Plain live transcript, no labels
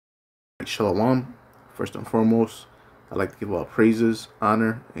Shalom. First and foremost, I'd like to give all praises,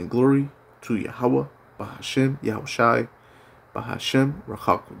 honor, and glory to Yahweh, Bahashem, Yahushai, Bahashem,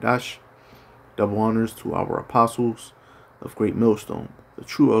 Rachak Kodash. Double honors to our apostles of Great Millstone, the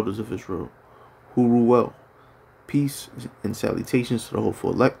true elders of Israel, who rule well. Peace and salutations to the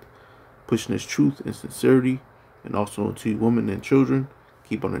hopeful elect, pushing this truth and sincerity, and also to you women and children,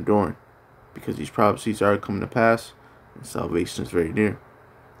 keep on enduring, because these prophecies are coming to pass, and salvation is very near.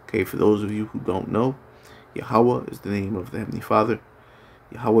 Okay, for those of you who don't know, Yahweh is the name of the Heavenly Father.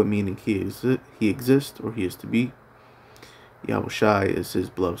 Yahweh meaning He exists, or He is to be. Yahushai is His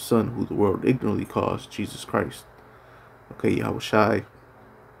beloved Son, who the world ignorantly calls Jesus Christ. Okay, Yahushai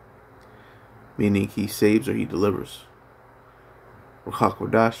meaning He saves or He delivers. Ruach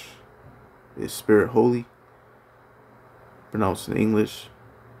HaKodesh is Spirit Holy, pronounced in English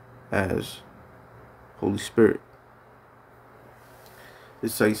as Holy Spirit.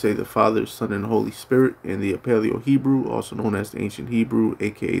 This is how you say the Father, Son, and Holy Spirit in the Paleo-Hebrew, also known as the Ancient Hebrew,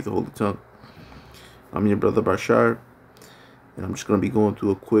 aka the Holy Tongue. I'm your brother Bashar, and I'm just going to be going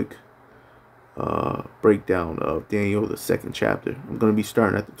through a quick breakdown of Daniel, the 2nd chapter. I'm going to be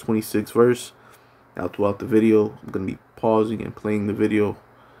starting at the 26th verse. Now, throughout the video, I'm going to be pausing and playing the video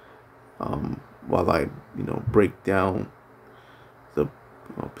while I, break down the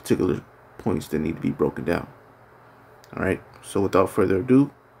particular points that need to be broken down. All right, so without further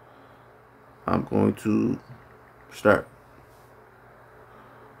ado, I'm going to start.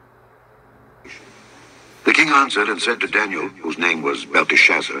 The king answered and said to Daniel, whose name was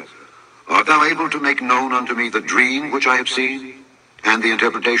Belteshazzar, Art thou able to make known unto me the dream which I have seen, and the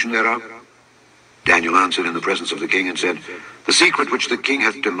interpretation thereof? Daniel answered in the presence of the king and said, The secret which the king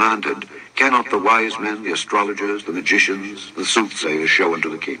hath demanded cannot the wise men, the astrologers, the magicians, the soothsayers show unto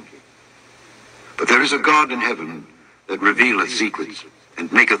the king. But there is a God in heaven that revealeth secrets,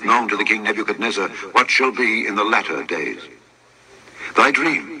 and maketh known to the king Nebuchadnezzar what shall be in the latter days. Thy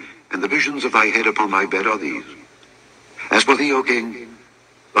dream and the visions of thy head upon thy bed are these. As for thee, O king,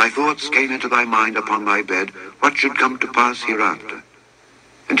 thy thoughts came into thy mind upon thy bed, what should come to pass hereafter.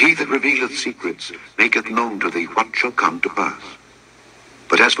 And he that revealeth secrets maketh known to thee what shall come to pass.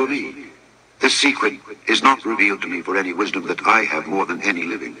 But as for me, this secret is not revealed to me for any wisdom that I have more than any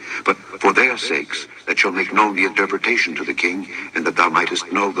living, but for their sakes that shall make known the interpretation to the king, and that thou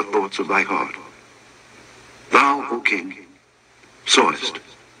mightest know the thoughts of thy heart. Thou, O king, sawest,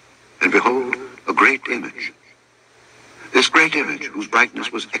 and behold, a great image. This great image, whose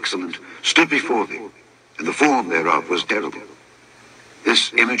brightness was excellent, stood before thee, and the form thereof was terrible.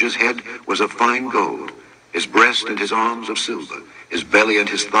 This image's head was of fine gold, his breast and his arms of silver, his belly and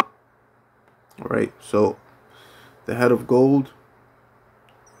his thigh. All right, so the head of gold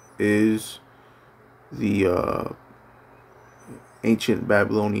is the ancient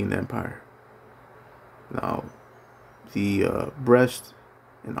Babylonian Empire. Now, the breast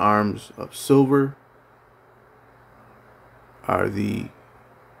and arms of silver are the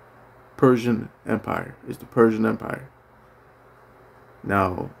Persian Empire. Is the Persian Empire.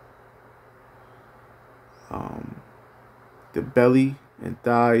 Now, the belly and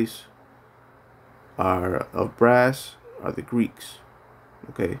thighs are of brass are the Greeks.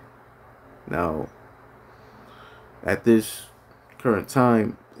 Okay. Now, at this current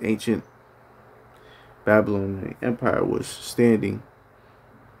time, ancient Babylonian Empire was standing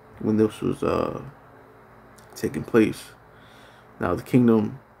when this was taking place. Now, the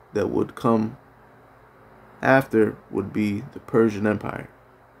kingdom that would come after would be the Persian Empire.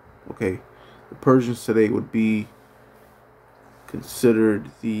 Okay, the Persians today would be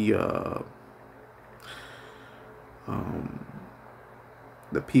considered the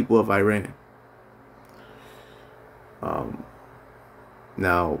people of Iran.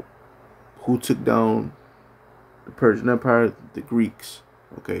 Now, who took down the Persian Empire? The Greeks.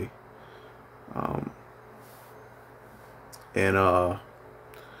 Okay.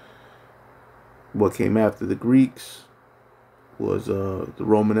 What came after the Greeks was the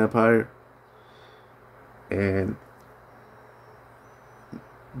Roman Empire, and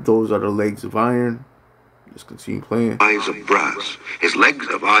those are the legs of iron. Just continue playing. Eyes of brass, his legs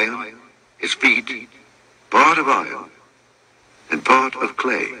of iron, his feet, part of iron, and part of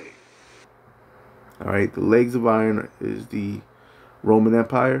clay. All right, the legs of iron is the Roman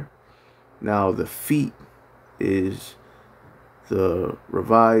Empire. Now, the feet is the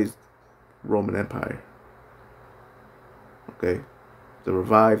revised Roman Empire. Okay, the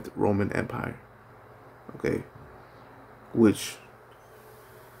revived Roman Empire. Okay, which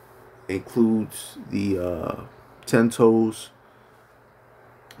includes the 10 toes,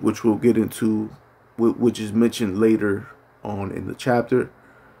 which we'll get into, which is mentioned later on in the chapter.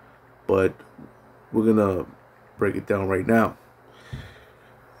 but we're gonna break it down right now.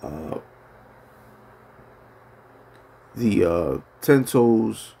 The 10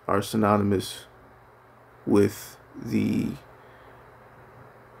 toes are synonymous with the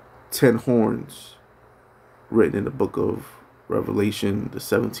 10 horns written in the book of Revelation, the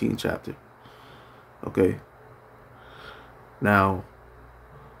 17th chapter. Okay. Now,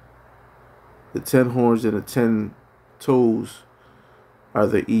 the 10 horns and the 10 toes are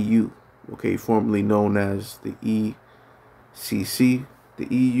the EU, okay, formerly known as the ECC. The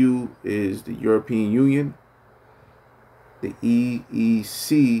EU is the European Union. The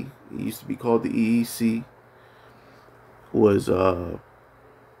EEC, it used to be called the EEC, was an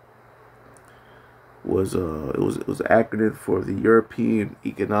acronym for the European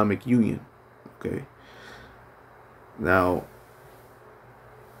Economic Union. Okay. Now,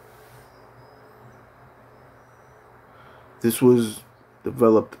 this was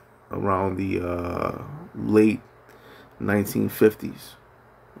developed around the late 1950s,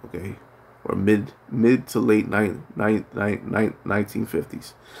 okay, or mid to late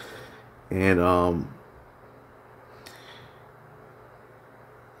 1950s,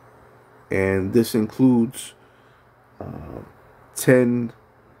 and this includes 10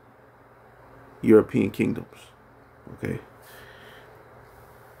 European kingdoms, okay,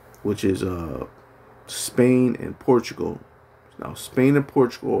 which is Spain and Portugal. Now, Spain and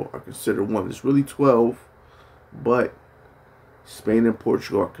Portugal are considered one. There's really 12, but Spain and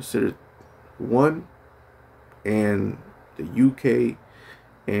Portugal are considered one, and the UK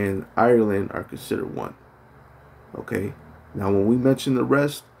and Ireland are considered one. Okay. Now, when we mention the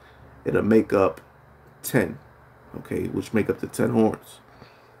rest, it'll make up 10. Okay, which make up the 10 horns.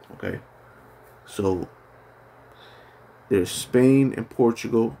 Okay. So there's Spain and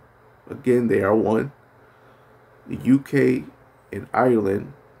Portugal. Again, they are one. The UK and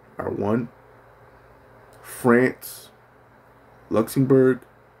Ireland are one. France, Luxembourg,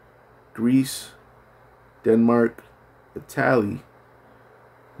 Greece, Denmark, Italy,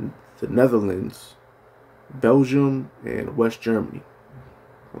 the Netherlands, Belgium, and West Germany.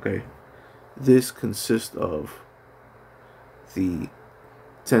 Okay. This consists of the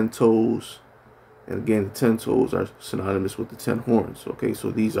 10 toes. And again, the 10 toes are synonymous with the 10 horns. Okay, so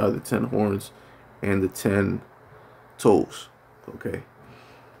these are the 10 horns and the 10 toes. Okay.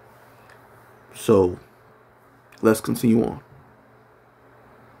 So let's continue on.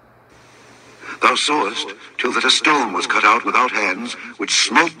 Thou sawest, till that a stone was cut out without hands, which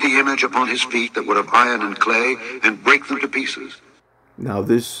smote the image upon his feet that were of iron and clay, and brake them to pieces. Now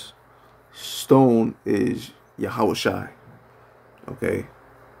this stone is Yahushai. Okay.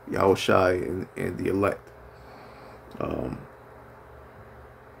 Yahushai and the elect.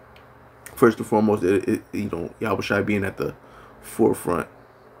 First and foremost, Yahushai being at the forefront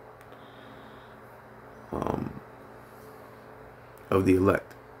of the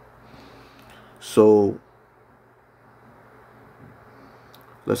elect. So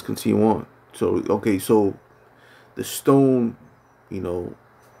let's continue on. So okay, so the stone,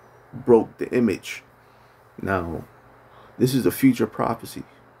 broke the image. Now, this is a future prophecy.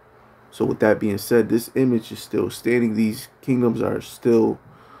 So with that being said, this image is still standing. These kingdoms are still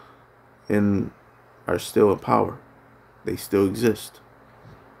in power. They still exist.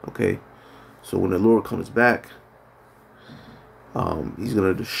 Okay. So when the Lord comes back, he's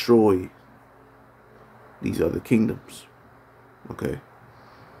gonna destroy these other kingdoms. Okay.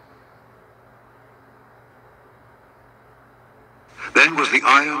 Then was the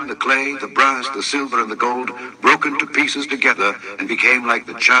iron, the clay, the brass, the silver, and the gold broken to pieces together, and became like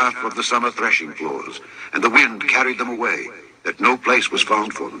the chaff of the summer threshing floors. And the wind carried them away, that no place was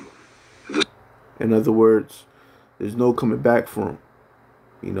found for them. In other words, there's no coming back from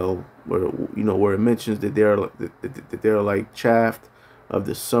them. Where it mentions that they're like chaff of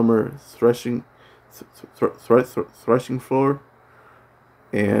the summer threshing floor,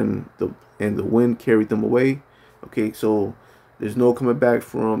 and the wind carried them away. Okay, so there's no coming back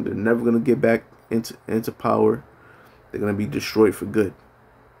from them. They're never gonna get back into power. They're gonna be destroyed for good.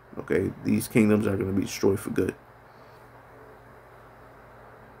 Okay, these kingdoms are gonna be destroyed for good.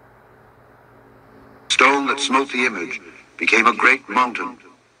 Stone that smote the image became a great mountain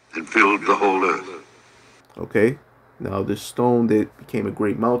and filled the whole earth. Okay, now this stone that became a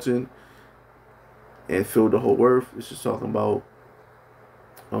great mountain and filled the whole earth, this is talking about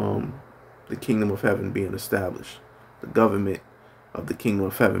the kingdom of heaven being established, the government of the kingdom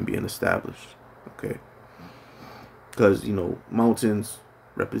of heaven being established. Okay, because mountains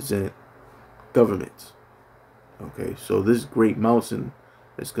represent governments. Okay, so this great mountain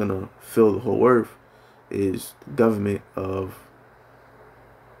that's gonna fill the whole earth is the government of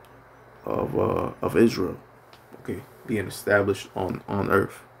of Israel, okay, being established on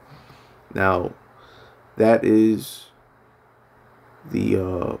earth. Now, that is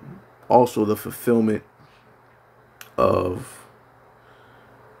the also the fulfillment of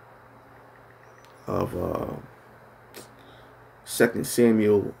of 2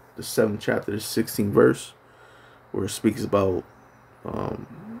 Samuel, the 7th chapter, the 16th verse, where it speaks about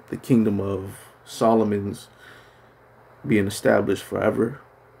the kingdom of Solomon's being established forever.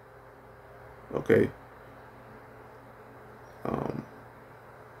 Okay.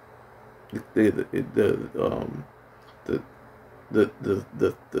 The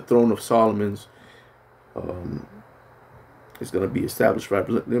throne of Solomon's is going to be established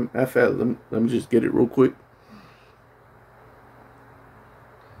forever. Let me just get it real quick.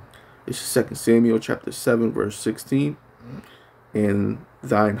 It's 2 Samuel chapter 7 verse 16. And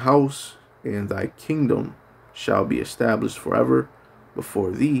thine house and thy kingdom shall be established forever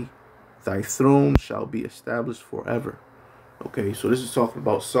before thee. Thy throne shall be established forever. Okay, so this is talking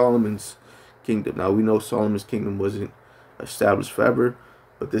about Solomon's kingdom. Now, we know Solomon's kingdom wasn't established forever,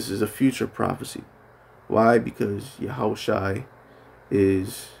 but this is a future prophecy. Why? Because Yahushua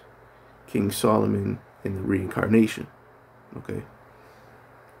is King Solomon in the reincarnation. Okay.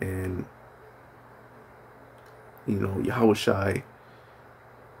 And, you know, Yahushua,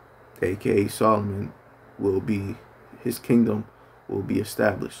 aka Solomon, will be, his kingdom will be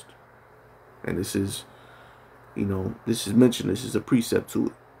established. And this is, you know, this is mentioned, this is a precept to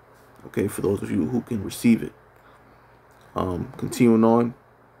it. Okay, for those of you who can receive it. Continuing on.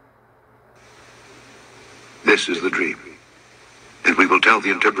 This is the dream, and we will tell the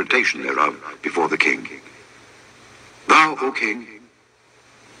interpretation thereof before the king. Thou, O king,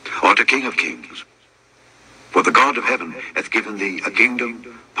 art a king of kings, for the God of heaven hath given thee a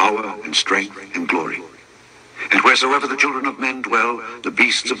kingdom, power, and strength, and glory. And wheresoever the children of men dwell, the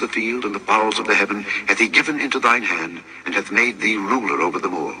beasts of the field and the fowls of the heaven hath he given into thine hand, and hath made thee ruler over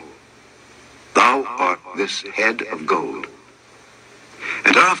them all. Thou art this head of gold.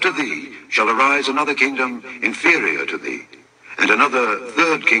 And after thee shall arise another kingdom inferior to thee, and another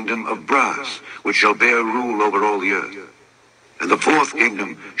third kingdom of brass, which shall bear rule over all the earth. And the fourth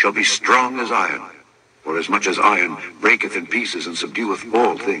kingdom shall be strong as iron, for as much as iron breaketh in pieces and subdueth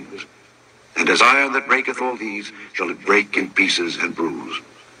all things. And as iron that breaketh all these, shall it break in pieces and bruise.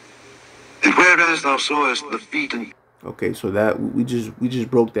 And whereas thou sawest the feet and... Okay, so that we just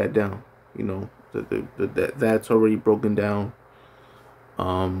broke that down. You know, that's already broken down.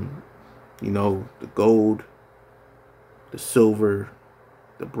 You know, the gold, the silver,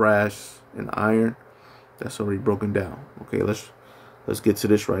 the brass, and the iron, that's already broken down. Okay, let's get to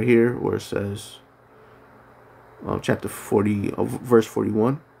this right here where it says, chapter 40, verse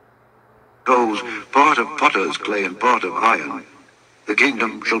 41. Goes part of potter's clay and part of iron, the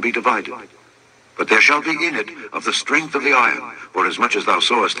kingdom shall be divided. But there shall be in it of the strength of the iron, for as much as thou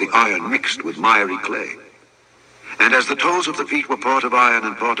sawest the iron mixed with miry clay. And as the toes of the feet were part of iron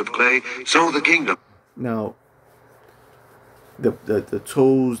and part of clay, so the kingdom. Now, the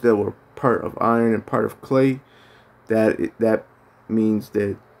toes that were part of iron and part of clay, that means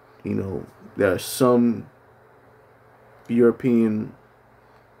that, you know, there are some European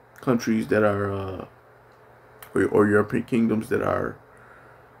countries that are or European kingdoms that are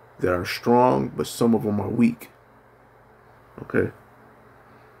strong, but some of them are weak. Okay.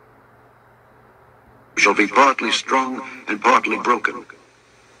 Shall be partly strong and partly broken.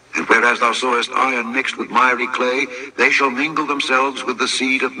 And whereas thou sawest iron mixed with miry clay, they shall mingle themselves with the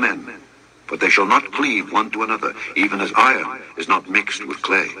seed of men. But they shall not cleave one to another, even as iron is not mixed with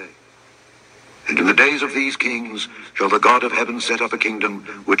clay. And in the days of these kings shall the God of heaven set up a kingdom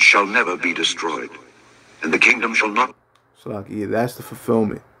which shall never be destroyed. And the kingdom shall not... So, yeah, that's the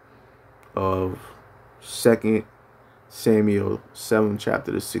fulfillment of 2 Samuel 7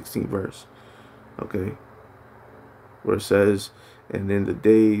 chapter, the 16th verse. Okay, where it says, and in the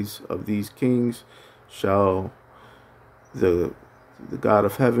days of these kings shall the God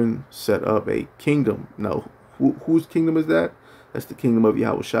of heaven set up a kingdom. Now, whose kingdom is that? That's the kingdom of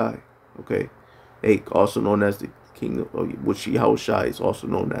Yahushua. Okay, also known as the kingdom of which Yahushua is also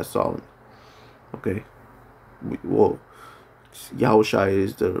known as Solomon. Okay, well, Yahushua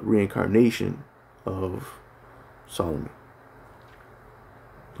is the reincarnation of Solomon.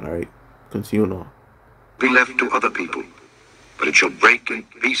 All right. Continuing on. Be left to other people, but it shall break in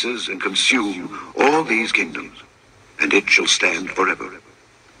pieces and consume all these kingdoms, and it shall stand forever.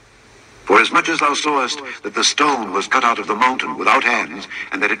 For as much as thou sawest that the stone was cut out of the mountain without hands,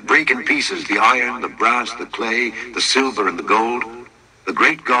 and that it brake in pieces the iron, the brass, the clay, the silver, and the gold, the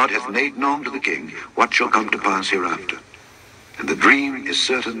great God hath made known to the king what shall come to pass hereafter. And the dream is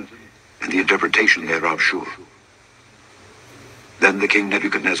certain, and the interpretation thereof sure. Then the king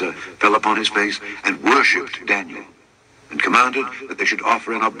Nebuchadnezzar fell upon his face and worshipped Daniel, and commanded that they should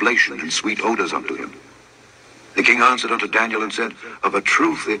offer an oblation and sweet odors unto him. The king answered unto Daniel and said, Of a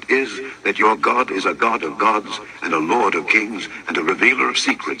truth it is that your God is a God of gods, and a Lord of kings, and a revealer of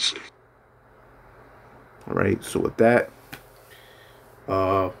secrets. All right, so with that,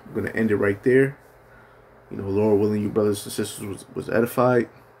 I'm going to end it right there. Lord willing, you brothers and sisters was edified.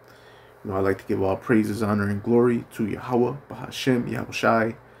 I'd like to give all praises, honor, and glory to Yahweh, Bahashem,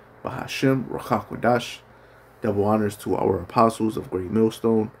 Yahushai, Bahashem, Rachakwadash. Double honors to our apostles of Great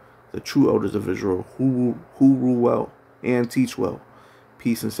Millstone, the true elders of Israel, who rule well and teach well.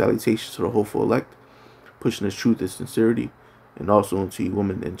 Peace and salutations to the hopeful elect, pushing this truth and sincerity, and also unto you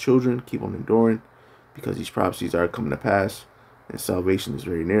women and children, keep on enduring, because these prophecies are coming to pass, and salvation is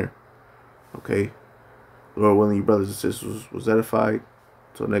very near. Okay? Lord willing, you brothers and sisters was edified.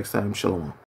 Till next time, shalom.